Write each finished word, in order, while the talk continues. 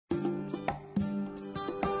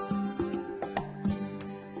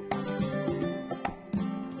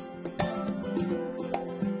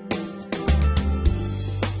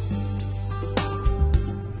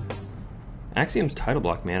Axiom's Title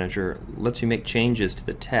Block Manager lets you make changes to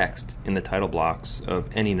the text in the title blocks of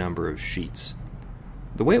any number of sheets.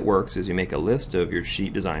 The way it works is you make a list of your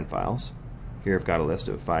sheet design files. Here I've got a list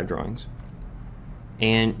of 5 drawings.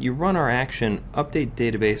 And you run our action update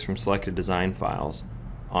database from selected design files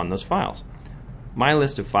on those files. My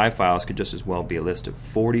list of 5 files could just as well be a list of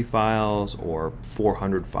 40 files or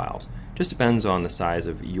 400 files. Just depends on the size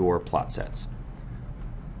of your plot sets.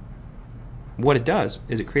 What it does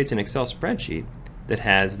is it creates an Excel spreadsheet that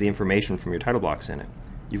has the information from your title blocks in it.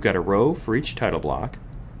 You've got a row for each title block,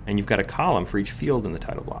 and you've got a column for each field in the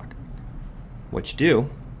title block. What you do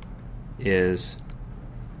is,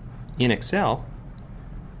 in Excel,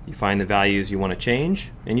 you find the values you want to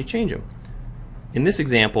change, and you change them. In this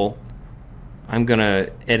example, I'm going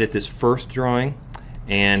to edit this first drawing,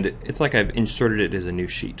 and it's like I've inserted it as a new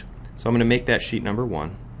sheet. So I'm going to make that sheet number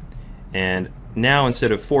 1, and now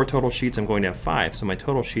instead of 4 total sheets I'm going to have 5, so my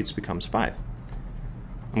total sheets becomes 5.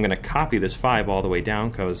 I'm going to copy this 5 all the way down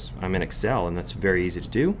because I'm in Excel and that's very easy to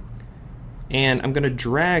do, and I'm going to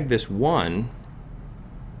drag this 1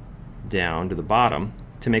 down to the bottom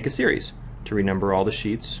to make a series, to renumber all the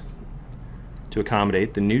sheets to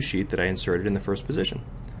accommodate the new sheet that I inserted in the first position.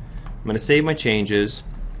 I'm going to save my changes,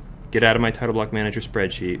 get out of my Title Block Manager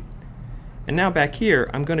spreadsheet, and now back here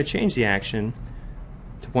I'm going to change the action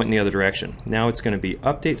to point in the other direction. Now it's going to be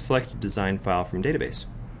update selected design file from database.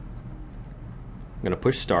 I'm going to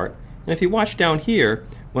push start, and if you watch down here,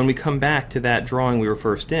 when we come back to that drawing we were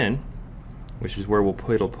first in, which is where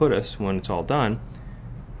it'll put us when it's all done,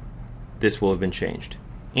 this will have been changed.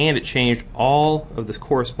 And it changed all of the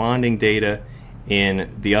corresponding data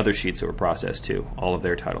in the other sheets that were processed too, all of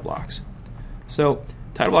their title blocks. So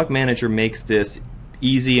Title Block Manager makes this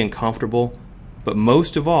easy and comfortable, but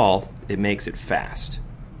most of all, it makes it fast.